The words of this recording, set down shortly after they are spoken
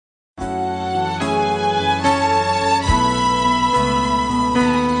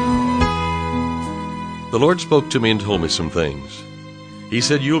The Lord spoke to me and told me some things. He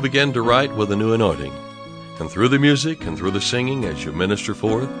said, you'll begin to write with a new anointing. And through the music and through the singing as you minister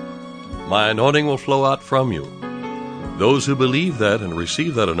forth, my anointing will flow out from you. Those who believe that and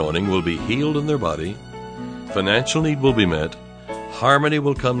receive that anointing will be healed in their body. Financial need will be met. Harmony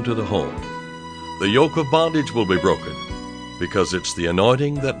will come to the home. The yoke of bondage will be broken, because it's the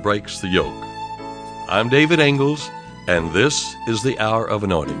anointing that breaks the yoke. I'm David Engels, and this is the Hour of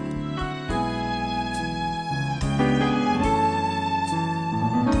Anointing.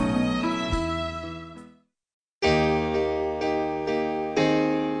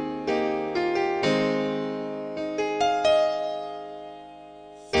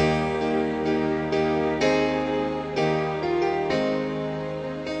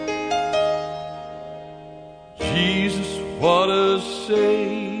 Jesus, what a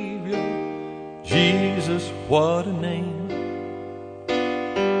Savior. Jesus, what a name.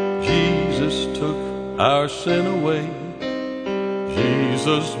 Jesus took our sin away.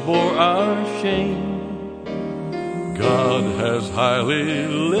 Jesus bore our shame. God has highly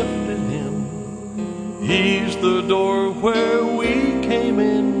lifted him. He's the door where we came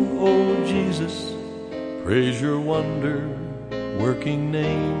in. Oh, Jesus, praise your wonder-working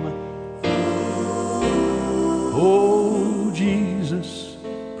name. Oh, Jesus,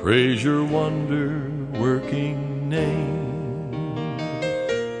 praise your wonder-working name.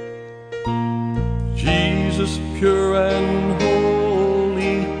 Jesus, pure and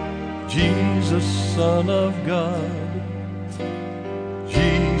holy, Jesus, Son of God,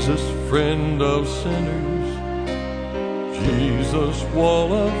 Jesus, friend of sinners, Jesus,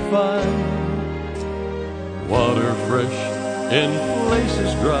 wall of fire, water fresh in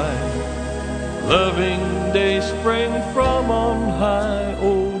places dry, loving day spring from on high.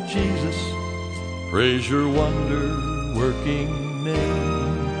 Oh, Jesus, praise your wonder-working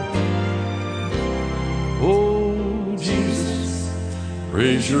name. Oh, Jesus,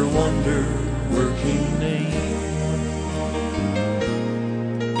 praise your wonder-working name.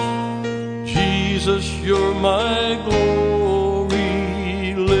 Jesus, you're my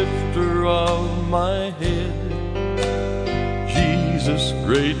glory, lifter of my head. Jesus,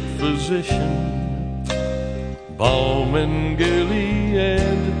 great physician, balm in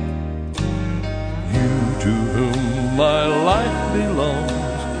Gilead, you to whom my life belongs.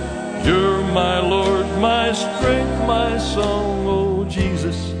 You're my Lord, my strength, my song. Oh,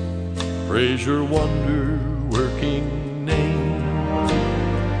 Jesus, praise your wonder-working name.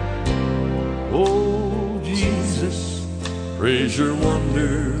 Oh, Jesus, praise your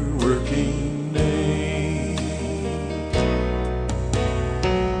wonder-working name.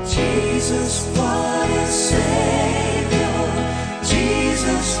 Jesus, what a Savior.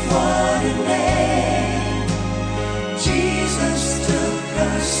 Jesus, what a name. Jesus took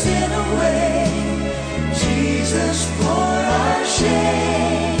our sin away. Jesus bore our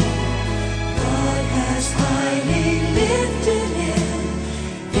shame. God has highly lifted him.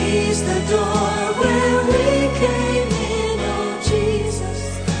 He's the door where we came in. Oh, Jesus,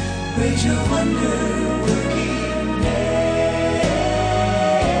 praise your wonder-working name.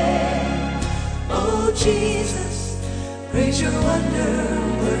 Oh, Jesus, praise your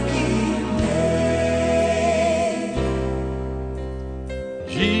wonder-working name.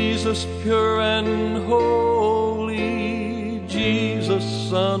 Jesus, pure and holy, Jesus,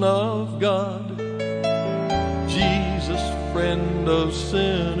 Son of God, Jesus, friend of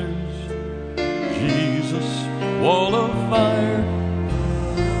sinners, Jesus, wall of fire,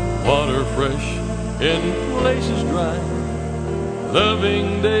 water fresh in places dry,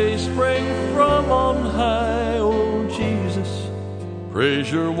 loving day spring from on high. Oh, Jesus,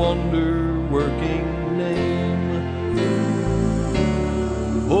 praise your wonder-working name.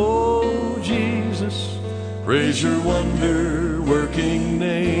 Oh, Jesus, praise your wonder-working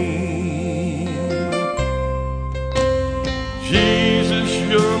name. Jesus,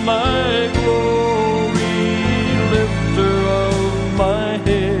 you're my glory, lifter of my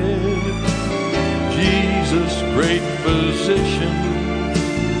head. Jesus, great physician,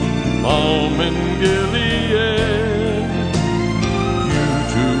 balm in Gilead, you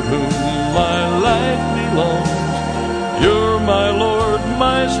to whom my life belongs. You're my Lord,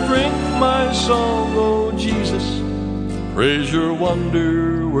 my strength, my song. Oh, Jesus, praise your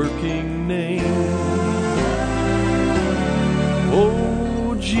wonder-working name.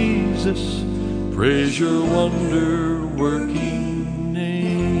 Oh, Jesus, praise your wonder-working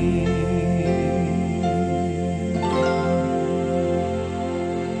name.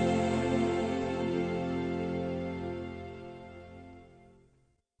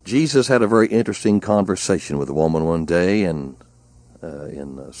 Jesus had a very interesting conversation with a woman one day, and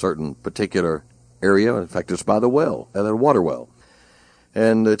in a certain particular area. In fact, it's by the well, at a water well.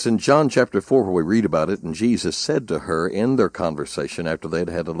 And it's in John chapter 4 where we read about it, and Jesus said to her in their conversation, after they'd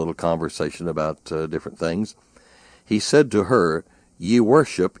had a little conversation about different things, he said to her, "Ye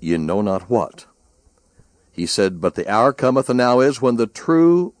worship ye know not what." He said, "But the hour cometh, and now is, when the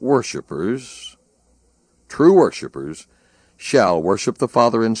true worshipers shall worship the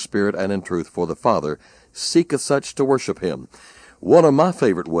Father in spirit and in truth, for the Father seeketh such to worship him." One of my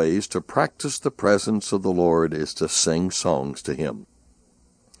favorite ways to practice the presence of the Lord is to sing songs to him.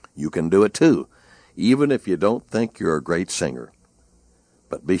 You can do it too, even if you don't think you're a great singer.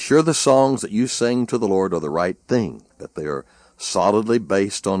 But be sure the songs that you sing to the Lord are the right thing, that they are solidly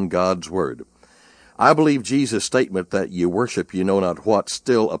based on God's Word. I believe Jesus' statement that "you worship you know not what"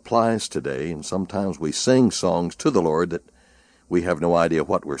 still applies today, and sometimes we sing songs to the Lord that we have no idea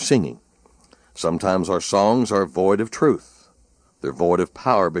what we're singing. Sometimes our songs are void of truth. They're void of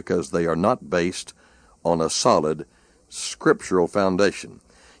power because they are not based on a solid scriptural foundation.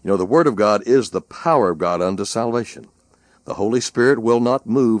 You know, the Word of God is the power of God unto salvation. The Holy Spirit will not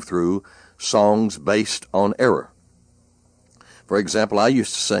move through songs based on error. For example, I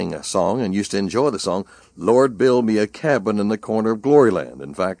used to sing a song and used to enjoy the song, "Lord, build me a cabin in the corner of glory land."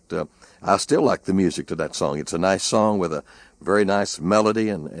 In fact, I still like the music to that song. It's a nice song with a very nice melody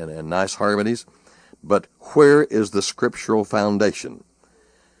and nice harmonies. But where is the scriptural foundation?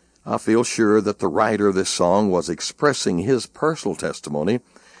 I feel sure that the writer of this song was expressing his personal testimony.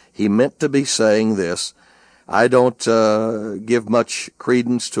 He meant to be saying this: "I don't give much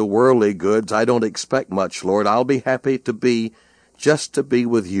credence to worldly goods. I don't expect much, Lord. I'll be happy just to be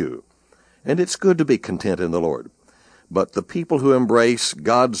with you." And it's good to be content in the Lord. But the people who embrace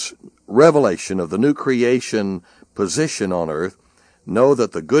God's revelation of the new creation position on earth know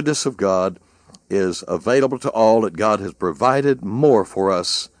that the goodness of God is available to all, that God has provided more for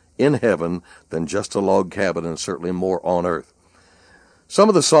us in heaven than just a log cabin, and certainly more on earth. Some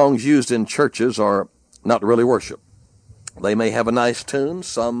of the songs used in churches are not really worship. They may have a nice tune,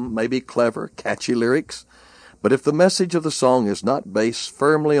 some may be clever, catchy lyrics, but if the message of the song is not based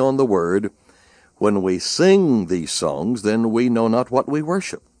firmly on the Word, when we sing these songs, then we know not what we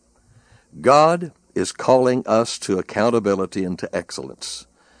worship. God is calling us to accountability and to excellence.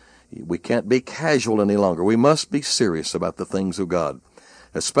 We can't be casual any longer. We must be serious about the things of God,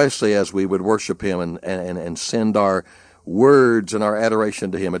 especially as we would worship him and send our words and our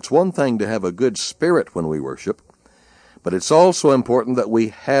adoration to him. It's one thing to have a good spirit when we worship, but it's also important that we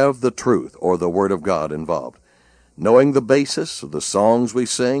have the truth or the Word of God involved. Knowing the basis of the songs we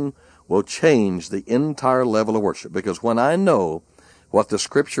sing will change the entire level of worship, because when I know what the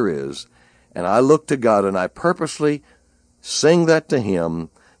Scripture is, and I look to God and I purposely sing that to him,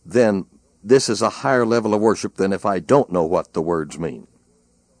 then this is a higher level of worship than if I don't know what the words mean.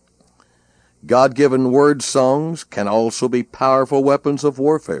 God-given word songs can also be powerful weapons of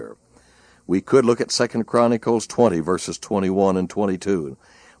warfare. We could look at 2 Chronicles 20, verses 21 and 22.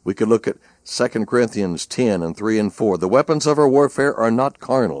 We could look at 2 Corinthians 10 and 3 and 4. The weapons of our warfare are not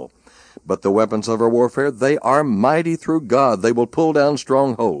carnal, but the weapons of our warfare, they are mighty through God. They will pull down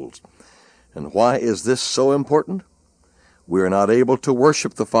strongholds. And why is this so important? We are not able to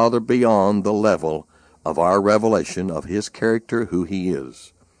worship the Father beyond the level of our revelation of his character, who he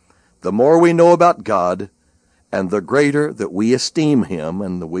is. The more we know about God, and the greater that we esteem him,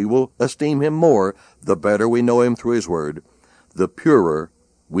 and we will esteem him more, the better we know him through his Word, the purer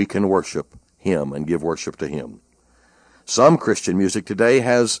we can worship him and give worship to him. Some Christian music today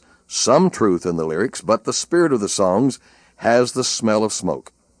has some truth in the lyrics, but the spirit of the songs has the smell of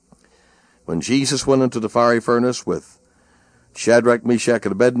smoke. When Jesus went into the fiery furnace with Shadrach, Meshach,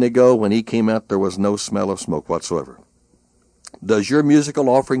 and Abednego, when he came out, there was no smell of smoke whatsoever. Does your musical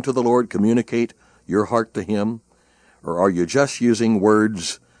offering to the Lord communicate your heart to him, or are you just using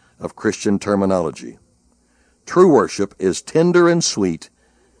words of Christian terminology? True worship is tender and sweet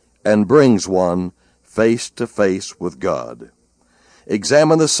and brings one face to face with God.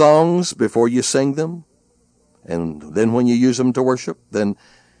 Examine the songs before you sing them, and then when you use them to worship, then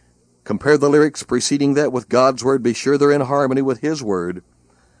compare the lyrics preceding that with God's Word. Be sure they're in harmony with his Word.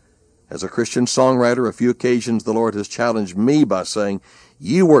 As a Christian songwriter, a few occasions the Lord has challenged me by saying,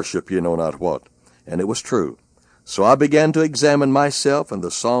 "Ye worship you know not what." And it was true. So I began to examine myself and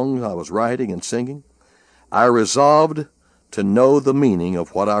the songs I was writing and singing. I resolved to know the meaning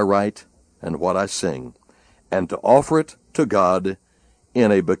of what I write and what I sing, and to offer it to God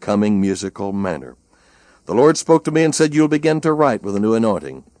in a becoming musical manner. The Lord spoke to me and said, "You'll begin to write with a new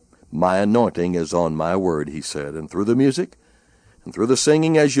anointing." My anointing is on my word, he said, and through the music and through the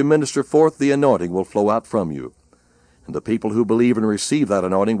singing as you minister forth, the anointing will flow out from you. And the people who believe and receive that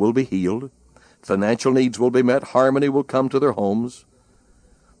anointing will be healed, Financial needs will be met. Harmony will come to their homes.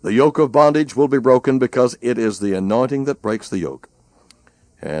 The yoke of bondage will be broken because it is the anointing that breaks the yoke.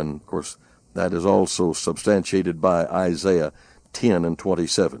 And, of course, that is also substantiated by Isaiah 10 and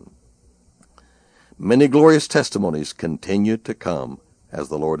 27. Many glorious testimonies continue to come as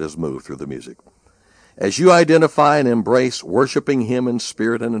the Lord has moved through the music. As you identify and embrace worshiping Him in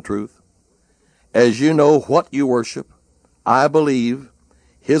spirit and in truth, as you know what you worship, I believe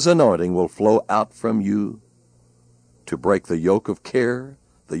His anointing will flow out from you to break the yoke of care,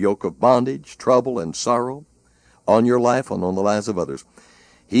 the yoke of bondage, trouble, and sorrow on your life and on the lives of others.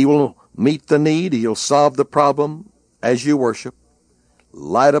 He will meet the need. He'll solve the problem as you worship,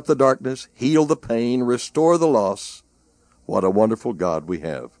 light up the darkness, heal the pain, restore the loss. What a wonderful God we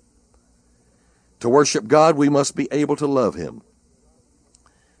have. To worship God, we must be able to love Him.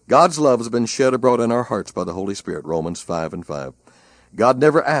 God's love has been shed abroad in our hearts by the Holy Spirit, Romans 5 and 5. God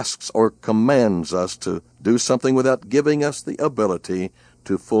never asks or commands us to do something without giving us the ability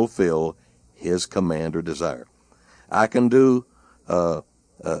to fulfill His command or desire. I can do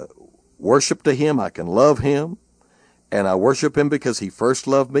worship to Him. I can love Him. And I worship Him because He first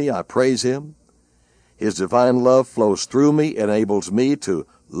loved me. I praise Him. His divine love flows through me, enables me to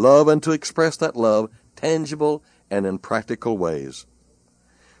love and to express that love tangible and in practical ways.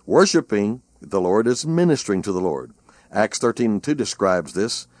 Worshiping the Lord is ministering to the Lord. Acts 13:2 describes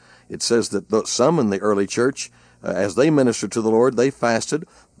this. It says that some in the early church, as they ministered to the Lord, they fasted.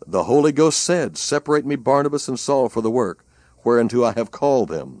 The Holy Ghost said, "Separate me Barnabas and Saul for the work whereunto I have called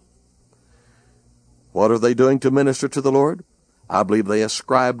them." What are they doing to minister to the Lord? I believe they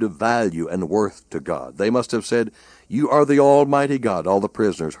ascribed value and worth to God. They must have said, "You are the Almighty God." All the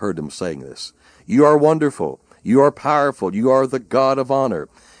prisoners heard them saying this. "You are wonderful. You are powerful. You are the God of honor.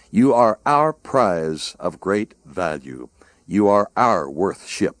 You are our prize of great value. You are our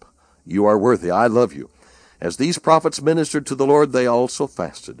worthship. You are worthy. I love you." As these prophets ministered to the Lord, they also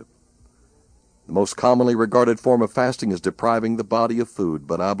fasted. The most commonly regarded form of fasting is depriving the body of food,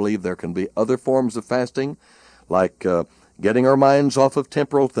 but I believe there can be other forms of fasting, like getting our minds off of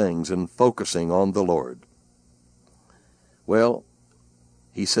temporal things and focusing on the Lord. Well,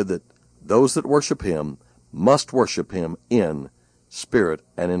 He said that those that worship Him must worship Him in spirit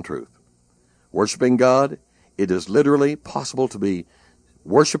and in truth. Worshiping God, it is literally possible to be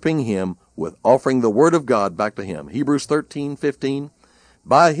worshiping Him with offering the Word of God back to Him. Hebrews 13:15,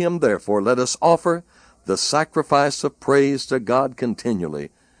 "By Him, therefore, let us offer the sacrifice of praise to God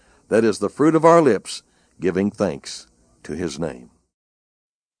continually, that is the fruit of our lips, giving thanks to His name."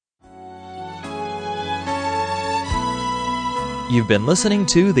 You've been listening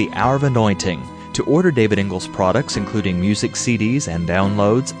to The Hour of Anointing. To order David Ingles products, including music CDs and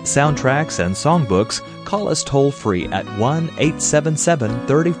downloads, soundtracks, and songbooks, call us toll-free at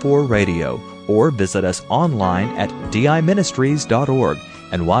 1-877-34-RADIO or visit us online at diministries.org.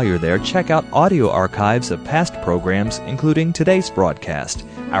 And while you're there, check out audio archives of past programs, including today's broadcast.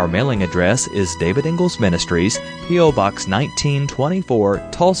 Our mailing address is David Ingles Ministries, P.O. Box 1924,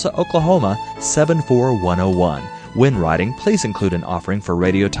 Tulsa, Oklahoma 74101. When writing, please include an offering for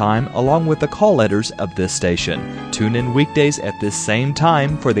radio time along with the call letters of this station. Tune in weekdays at this same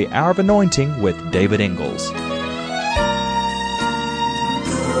time for the Hour of Anointing with David Ingles. Go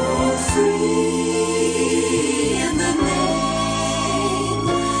free in the name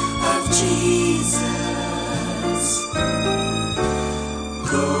of Jesus.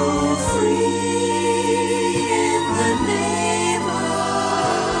 Go free in the name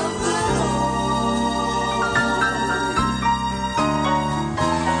of the Lord.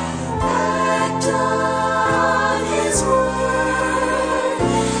 Act on His word.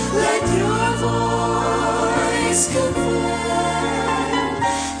 Let your voice go.